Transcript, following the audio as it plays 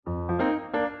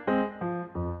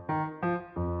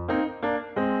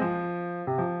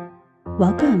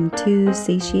Welcome to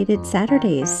Satiated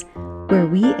Saturdays, where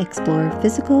we explore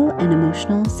physical and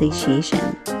emotional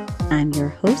satiation. I'm your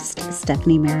host,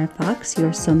 Stephanie Mara Fox,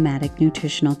 your somatic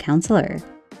nutritional counselor.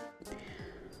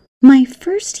 My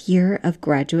first year of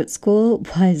graduate school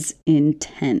was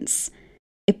intense.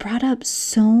 It brought up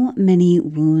so many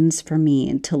wounds for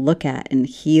me to look at and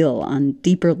heal on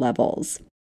deeper levels.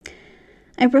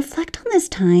 I reflect on this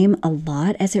time a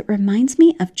lot as it reminds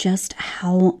me of just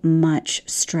how much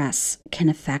stress can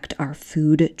affect our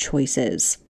food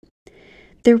choices.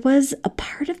 There was a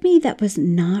part of me that was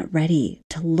not ready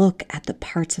to look at the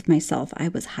parts of myself I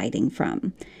was hiding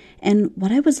from, and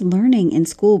what I was learning in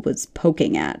school was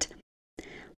poking at.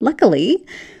 Luckily,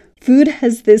 food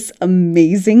has this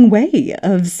amazing way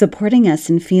of supporting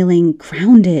us in feeling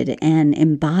grounded and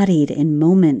embodied in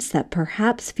moments that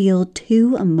perhaps feel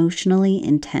too emotionally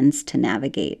intense to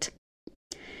navigate.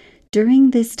 During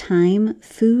this time,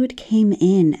 food came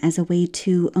in as a way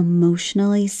to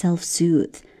emotionally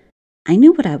self-soothe. I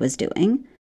knew what I was doing.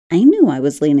 I knew I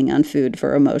was leaning on food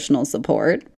for emotional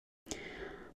support.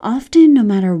 Often, no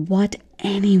matter what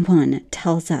anyone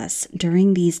tells us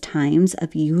during these times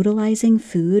of utilizing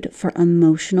food for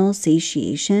emotional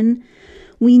satiation,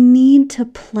 we need to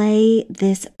play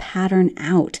this pattern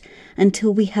out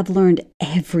until we have learned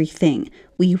everything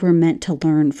we were meant to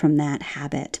learn from that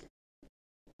habit.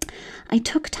 I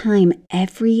took time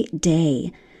every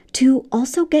day to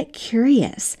also get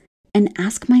curious and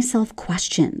ask myself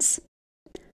questions.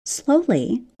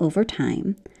 Slowly, over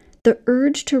time, the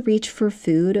urge to reach for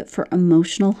food for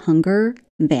emotional hunger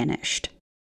vanished.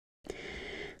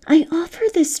 I offer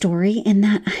this story in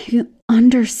that I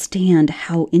understand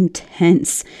how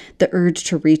intense the urge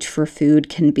to reach for food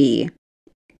can be.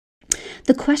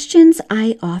 The questions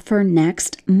I offer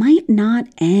next might not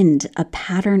end a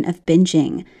pattern of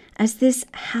binging, as this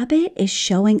habit is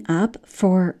showing up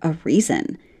for a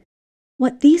reason.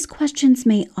 What these questions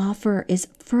may offer is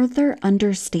further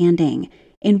understanding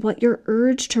in what your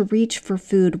urge to reach for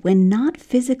food when not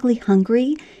physically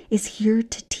hungry is here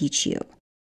to teach you.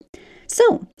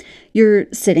 So, you're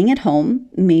sitting at home,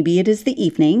 maybe it is the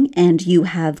evening, and you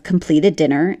have completed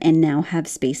dinner and now have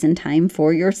space and time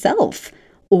for yourself.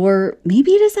 Or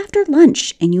maybe it is after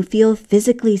lunch and you feel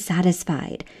physically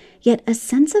satisfied, yet a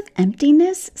sense of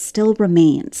emptiness still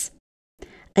remains.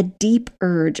 A deep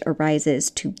urge arises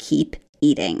to keep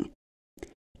eating.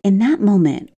 In that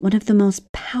moment, one of the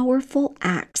most powerful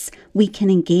acts we can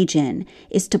engage in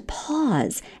is to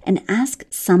pause and ask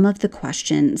some of the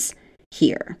questions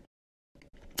here.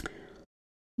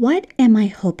 What am I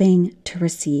hoping to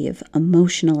receive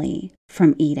emotionally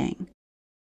from eating?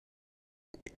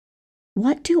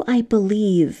 What do I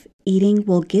believe eating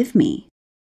will give me?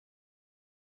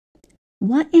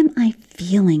 What am I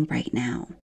feeling right now?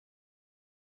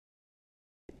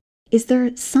 Is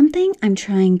there something I'm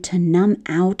trying to numb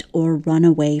out or run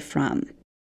away from?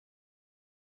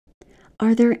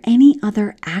 Are there any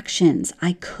other actions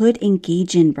I could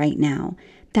engage in right now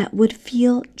that would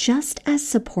feel just as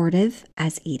supportive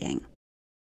as eating?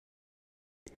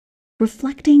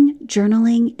 Reflecting,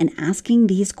 journaling, and asking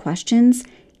these questions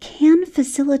can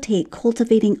facilitate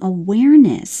cultivating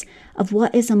awareness of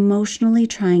what is emotionally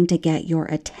trying to get your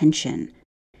attention.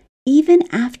 Even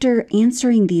after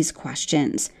answering these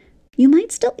questions, you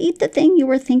might still eat the thing you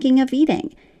were thinking of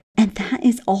eating, and that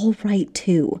is all right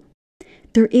too.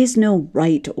 There is no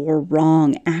right or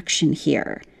wrong action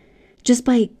here. Just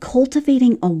by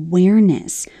cultivating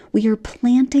awareness, we are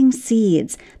planting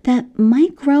seeds that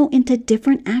might grow into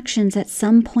different actions at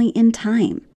some point in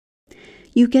time.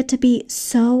 You get to be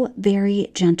so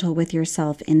very gentle with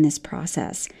yourself in this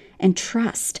process and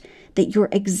trust that you're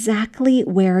exactly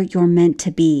where you're meant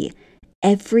to be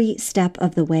every step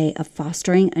of the way of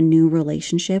fostering a new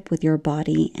relationship with your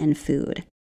body and food.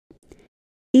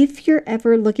 If you're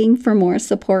ever looking for more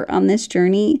support on this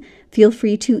journey, feel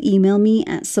free to email me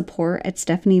at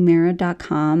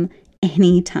support@stephaniemara.com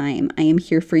anytime. I am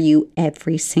here for you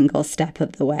every single step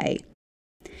of the way.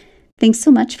 Thanks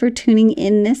so much for tuning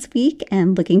in this week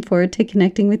and looking forward to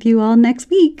connecting with you all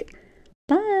next week.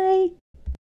 Bye.